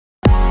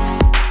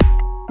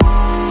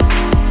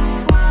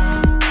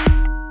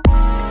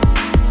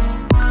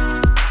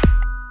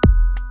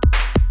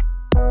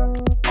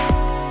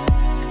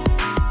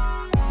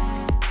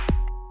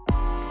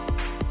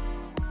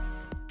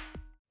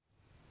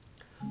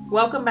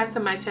Welcome back to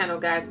my channel,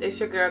 guys. It's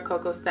your girl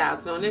Coco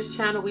Styles, and on this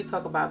channel we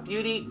talk about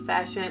beauty,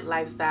 fashion,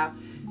 lifestyle,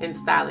 and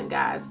styling,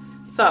 guys.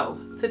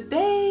 So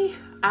today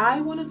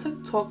I wanted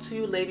to talk to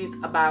you ladies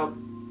about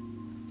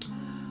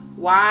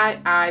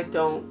why I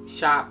don't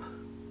shop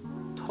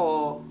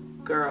tall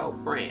girl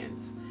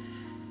brands.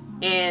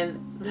 And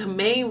the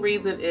main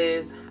reason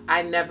is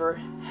I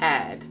never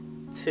had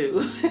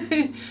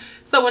to.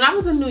 So when I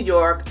was in New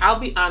York,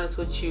 I'll be honest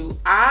with you,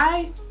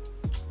 I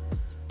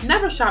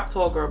never shopped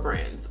tall girl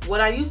brands. What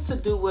I used to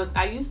do was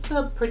I used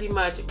to pretty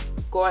much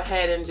go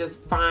ahead and just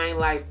find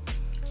like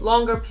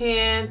longer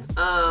pants,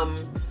 and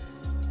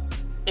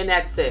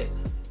that's it.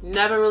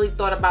 Never really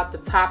thought about the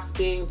tops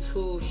being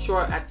too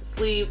short at the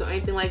sleeves or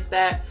anything like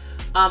that.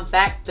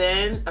 Back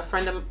then, a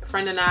friend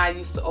and I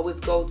used to always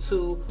go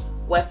to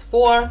West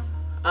 4th,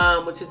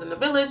 which is in the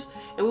Village,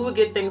 and we would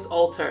get things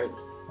altered.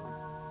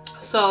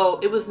 So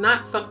it was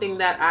not something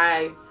that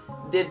I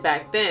did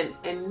back then,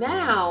 and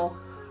now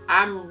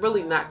I'm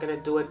really not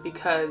gonna do it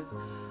because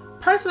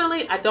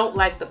personally I don't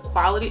like the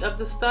quality of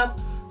the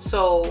stuff.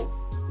 So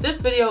this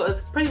video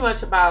is pretty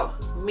much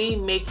about me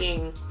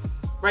making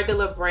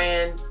regular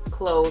brand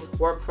clothes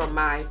work for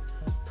my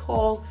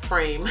tall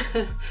frame.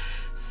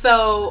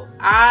 So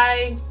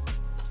I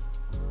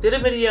did a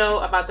video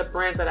about the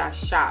brands that I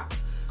shop.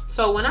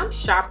 So when I'm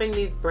shopping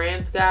these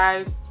brands,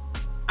 guys,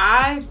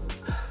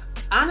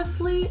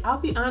 honestly, I'll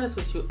be honest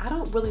with you, I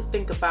don't really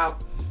think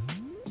about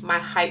my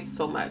height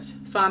so much.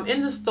 So I'm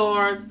in the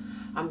stores,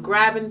 I'm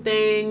grabbing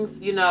things,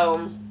 you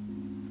know,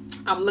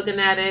 I'm looking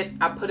at it,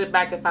 I put it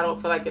back if I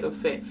don't feel like it'll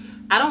fit.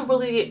 I don't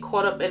really get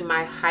caught up in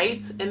my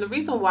height, and the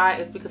reason why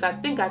is because I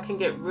think I can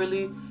get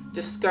really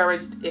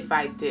discouraged if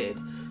I did.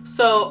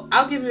 So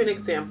I'll give you an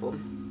example.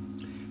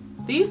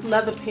 These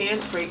leather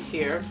pants right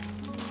here,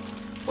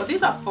 well,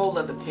 these are faux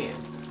leather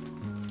pants.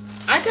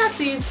 I got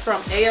these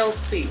from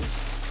ALC,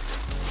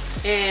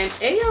 and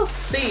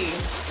ALC,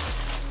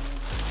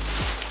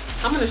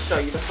 I'm going to show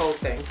you the whole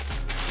thing.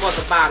 Well,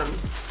 the bottom.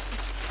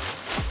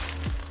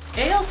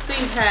 ALC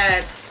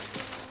had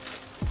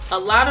a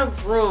lot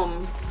of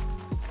room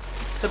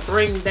to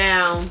bring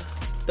down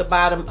the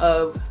bottom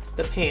of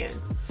the pants.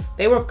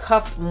 They were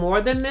cuffed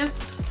more than this.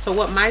 So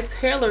what my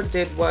tailor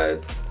did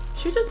was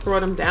she just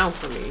brought them down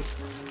for me,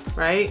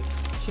 right?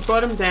 She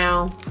brought them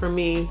down for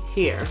me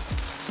here.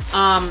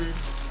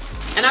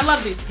 And I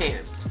love these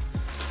pants.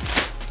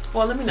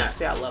 Well, let me not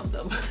say I love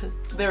them.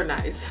 They're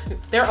nice.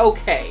 They're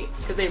okay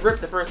because they ripped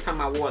the first time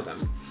I wore them.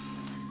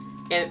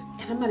 And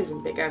I'm not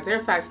even big, guys. They're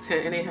size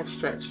 10 and they have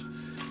stretch.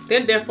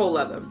 They're faux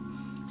leather.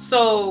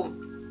 So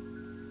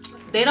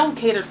they don't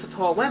cater to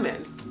tall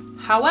women.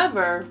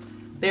 However,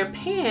 their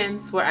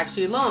pants were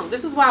actually long.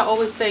 This is why I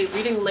always say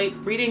reading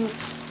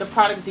the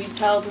product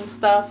details and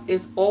stuff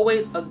is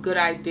always a good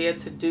idea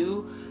to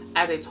do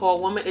as a tall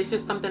woman. It's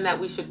just something that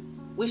we should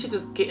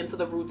just get into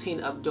the routine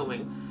of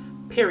doing.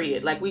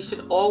 Period. Like, we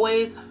should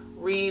always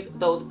read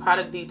those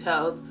product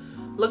details,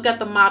 look at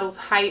the model's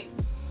height,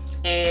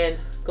 and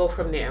go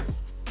from there.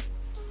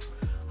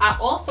 I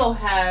also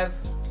have,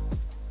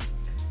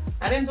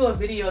 I didn't do a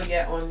video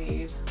yet on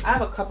these. I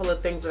have a couple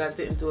of things that I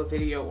didn't do a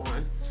video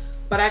on,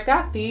 but I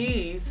got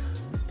these.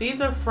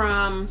 These are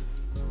from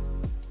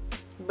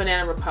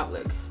Banana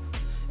Republic,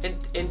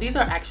 and these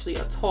are actually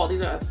a tall.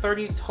 These are a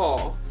 30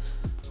 tall.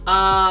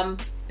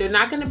 They're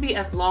not going to be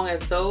as long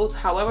as those.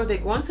 However, they're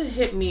going to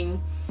hit me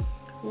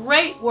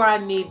right where I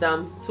need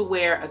them to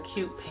wear a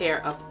cute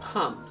pair of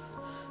pumps.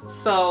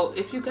 So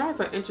if you guys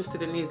are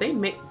interested in these,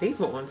 these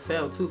were on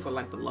sale too for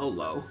like the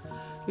low.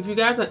 If you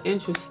guys are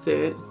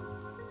interested,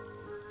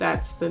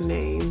 that's the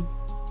name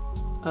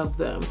of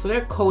them. So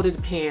they're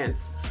coated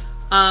pants.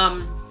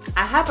 I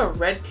have a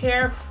red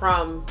pair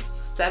from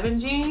 7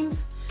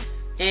 Jeans,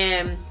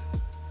 and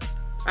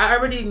I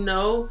already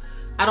know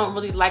I don't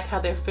really like how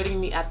they're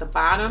fitting me at the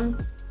bottom.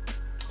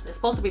 They're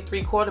supposed to be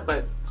 3/4,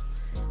 but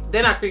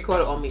they're not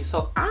 3/4 on me.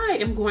 So I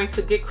am going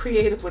to get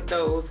creative with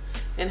those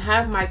and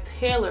have my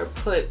tailor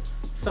put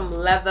some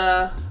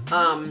leather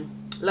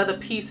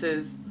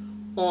pieces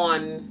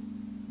on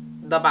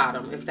the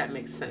bottom, if that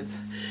makes sense.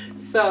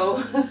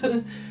 So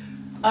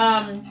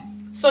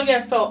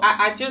so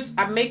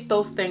I make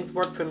those things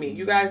work for me.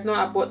 You guys know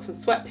I bought some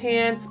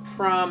sweatpants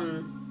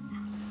from,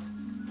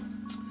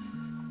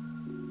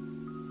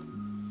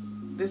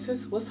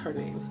 what's her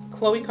name?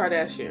 Khloe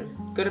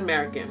Kardashian, Good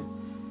American.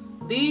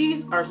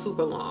 These are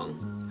super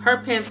long. Her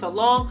pants are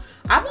long.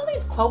 I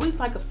believe Chloe's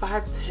like a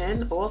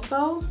 5'10"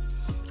 also.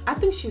 I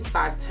think she's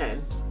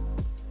 5'10".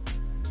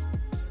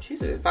 She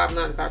said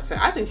 5'9", 5'10".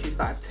 I think she's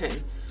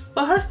 5'10".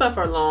 But her stuff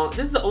are long.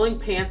 This is the only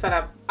pants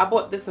that I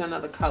bought this in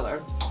another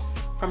color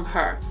from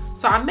her.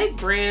 So I make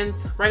brands,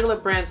 regular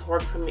brands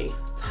work for me.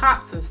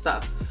 Tops and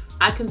stuff.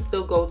 I can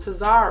still go to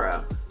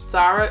Zara.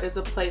 Zara is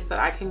a place that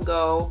I can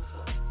go.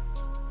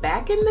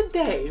 Back in the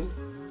day,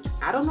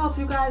 I don't know if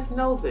you guys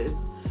know this,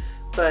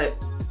 but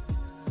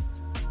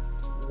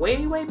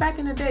way back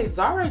in the day,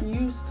 Zara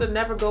used to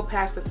never go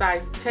past the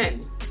size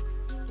 10.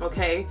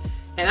 Okay,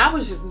 and I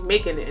was just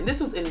making it, and this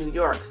was in New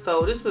York,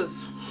 so this was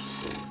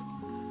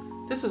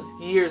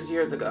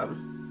years ago.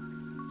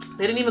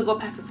 They didn't even go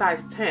past the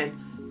size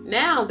 10.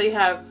 Now they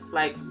have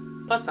like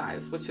plus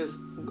size, which is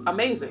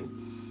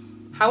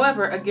amazing.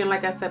 However, again,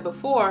 like I said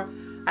before,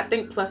 I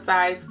think plus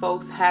size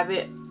folks have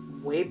it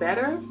way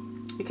better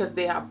because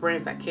they have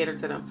brands that cater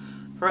to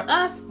them. For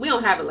us, we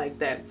don't have it like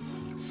that.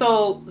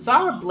 So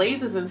Zara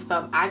blazers and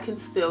stuff I can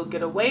still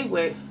get away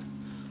with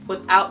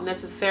without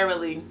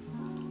necessarily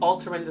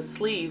altering the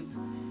sleeves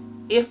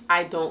if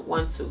I don't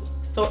want to.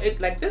 So it,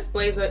 like, this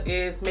blazer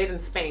is made in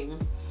Spain.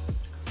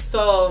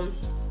 So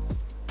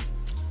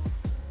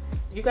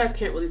you guys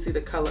can't really see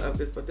the color of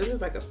this, but this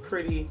is like a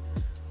pretty,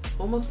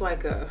 almost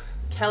like a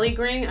Kelly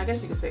green. I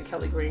guess you could say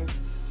Kelly green.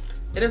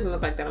 It doesn't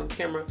look like that on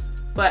camera,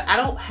 but I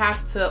don't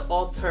have to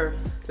alter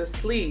the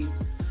sleeves.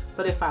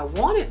 But if I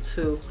wanted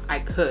to, I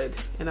could,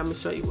 and I'm gonna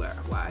show you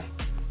why.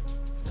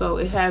 So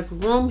it has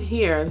room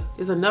here.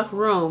 There's enough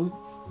room.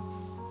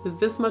 There's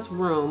this much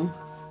room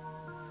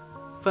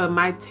for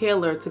my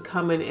tailor to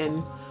come in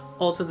and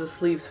alter the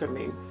sleeves for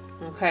me.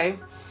 Okay.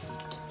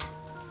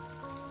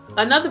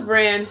 Another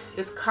brand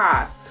is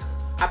COS.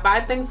 I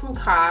buy things from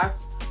COS.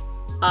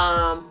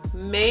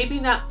 Maybe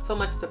not so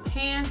much the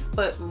pants,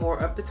 but more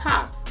of the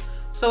tops.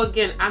 So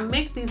again, I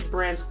make these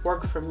brands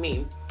work for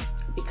me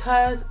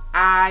because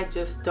I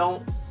just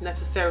don't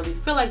necessarily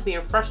feel like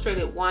being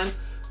frustrated, one,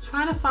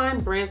 trying to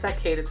find brands that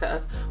cater to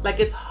us. Like,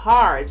 it's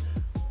hard.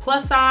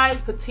 Plus size,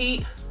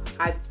 petite,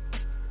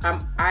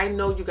 I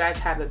know you guys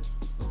have it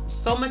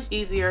so much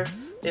easier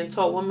than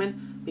tall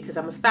women because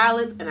I'm a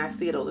stylist and I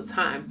see it all the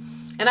time.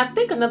 And I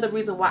think another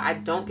reason why I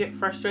don't get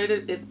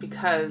frustrated is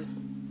because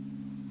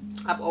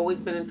I've always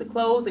been into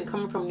clothes, and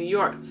coming from New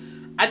York,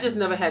 I just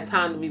never had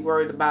time to be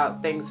worried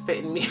about things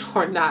fitting me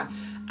or not.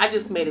 I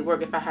just made it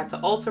work if I had to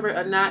alter it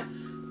or not,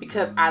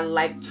 because I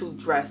like to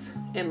dress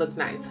and look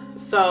nice.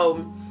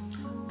 So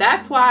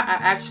that's why I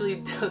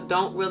actually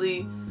don't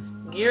really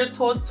gear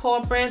towards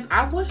tall brands.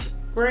 I wish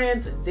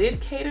brands did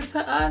cater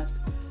to us.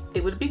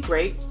 It would be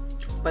great,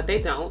 but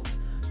they don't.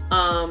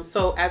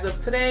 So as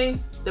of today,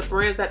 the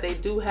brands that they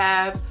do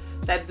have,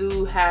 that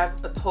do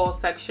have a tall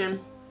section,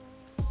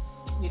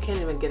 you can't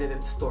even get it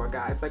in store,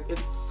 guys. Like,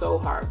 it's so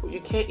hard, but you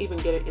can't even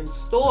get it in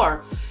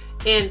store.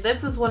 And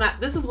this is when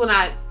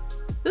I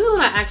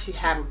actually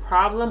have a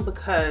problem,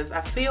 because I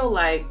feel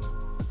like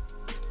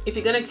if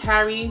you're gonna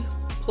carry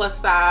plus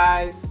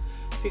size,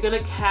 if you're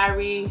gonna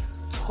carry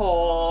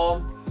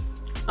tall,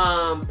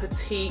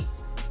 petite,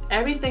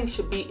 everything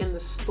should be in the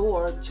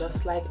store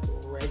just like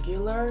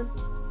regular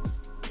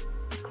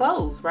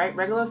clothes, right?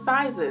 Regular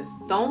sizes.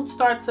 Don't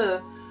start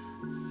to,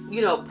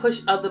 you know,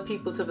 push other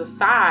people to the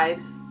side.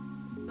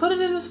 Put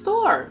it in the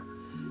store.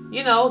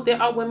 You know,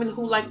 there are women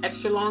who like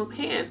extra long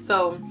pants.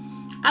 So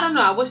I don't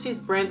know. I wish these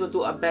brands would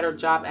do a better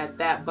job at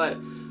that. But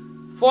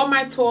for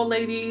my tall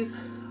ladies,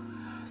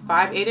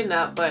 5'8" and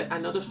up, but I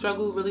know the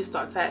struggle really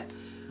starts at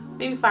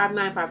maybe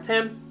 5'9",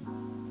 5'10"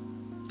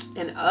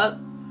 and up.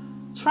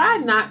 Try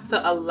not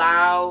to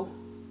allow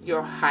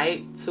your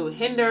height to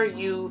hinder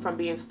you from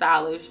being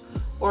stylish,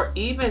 or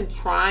even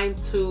trying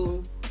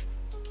to,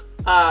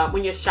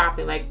 when you're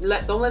shopping, like,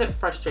 don't let it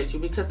frustrate you,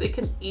 because it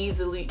can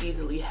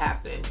easily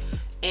happen.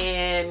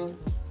 And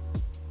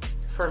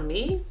for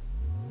me,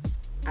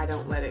 I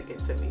don't let it get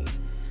to me.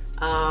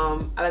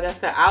 Like I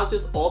said, I'll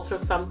just alter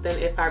something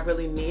if I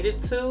really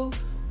needed to,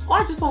 or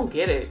I just won't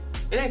get it.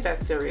 It ain't that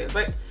serious.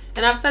 Like,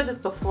 and I've said this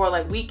before,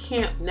 like, we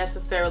can't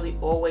necessarily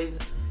always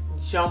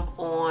jump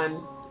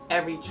on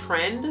every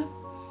trend,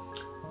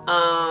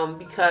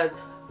 because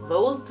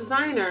those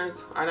designers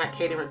are not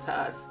catering to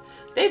us.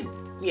 They're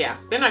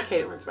not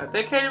catering to us.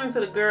 They're catering to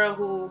the girl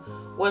who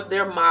was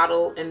their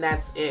model, and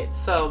that's it.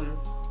 So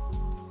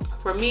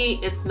for me,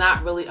 it's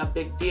not really a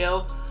big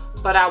deal,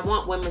 but I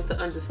want women to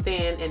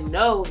understand and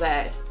know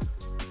that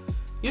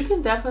you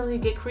can definitely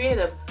get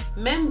creative.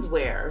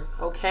 Menswear,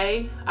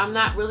 okay? I'm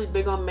not really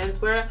big on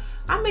menswear.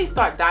 I may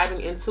start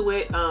diving into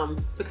it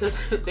because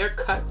their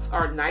cuts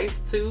are nice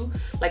too.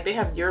 Like, they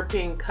have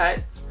European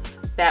cuts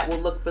that will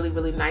look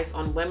really nice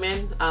on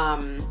women.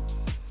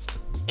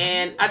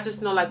 And I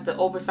just know, like, the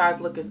oversized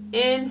look is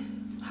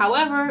in.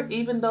 However,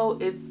 even though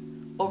it's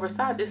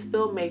oversized, it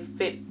still may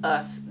fit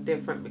us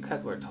different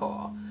because we're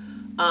tall.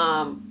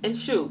 And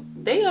shoot,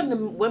 they are in the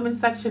women's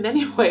section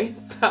anyway,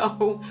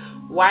 so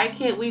why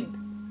can't we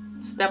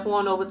step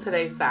on over to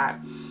their side?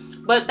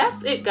 But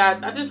that's it,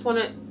 guys. I just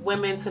wanted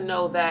women to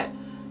know that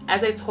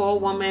as a tall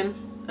woman,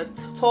 a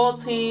tall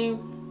teen,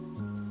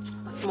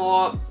 a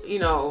small, you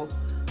know,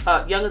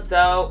 young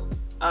adult,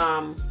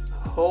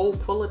 whole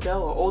full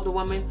adult or older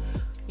woman,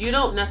 you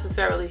don't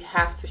necessarily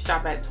have to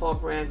shop at tall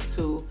brands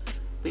to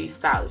be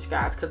stylish,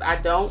 guys, because I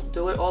don't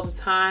do it all the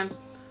time.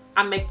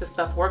 I make the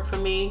stuff work for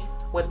me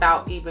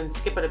without even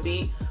skipping a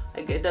beat.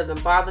 Like, it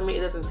doesn't bother me.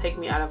 It doesn't take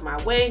me out of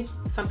my way.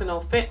 If something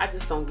don't fit, I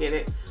just don't get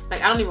it.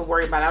 Like, I don't even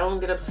worry about it. I don't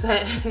get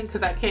upset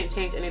because I can't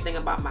change anything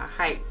about my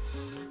height.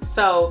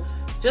 So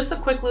just a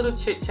quick little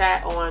chit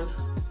chat on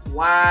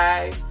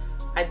why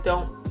I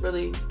don't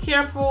really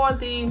care for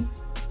the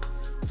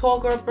tall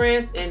girl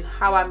brands and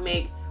how I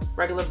make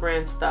regular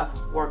brand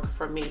stuff work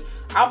for me.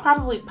 I'll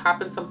probably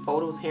pop in some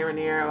photos here and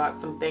there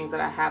about some things that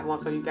I have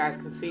on so you guys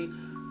can see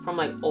from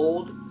like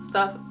old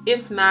stuff.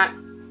 If not,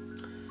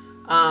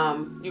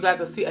 you guys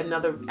will see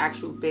another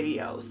actual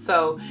video.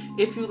 So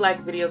if you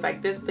like videos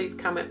like this, please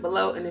comment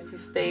below. And if you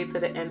stayed to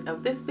the end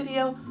of this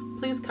video,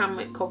 please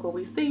comment Coco,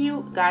 we see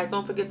you. Guys,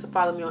 don't forget to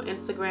follow me on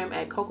Instagram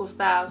at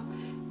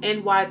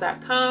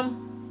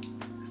cocostylesny.com.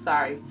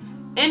 Sorry,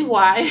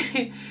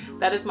 NY.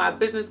 That is my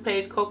business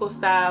page, Coco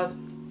Styles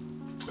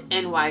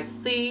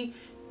NYC.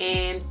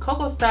 And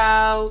Coco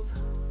Styles,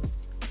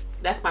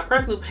 that's my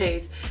personal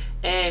page.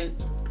 And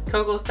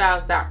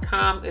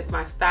cocostyles.com is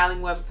my styling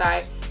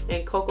website.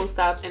 And Coco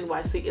Styles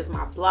NYC is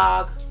my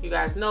blog. You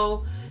guys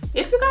know,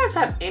 if you guys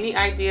have any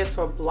ideas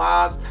for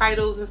blog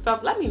titles and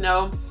stuff, let me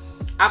know.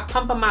 I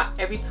pump them out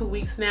every 2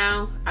 weeks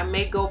now. I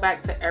may go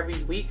back to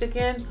every week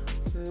again,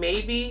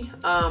 maybe,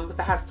 because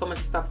I have so much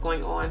stuff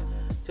going on.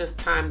 Just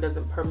time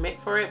doesn't permit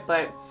for it,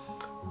 but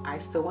I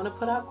still want to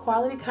put out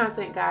quality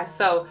content, guys.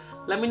 So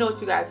let me know what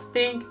you guys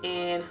think.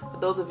 And for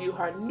those of you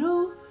who are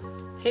new,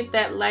 hit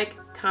that like,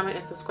 comment,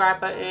 and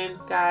subscribe button,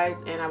 guys.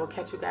 And I will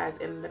catch you guys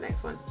in the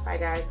next one. Bye,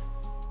 guys.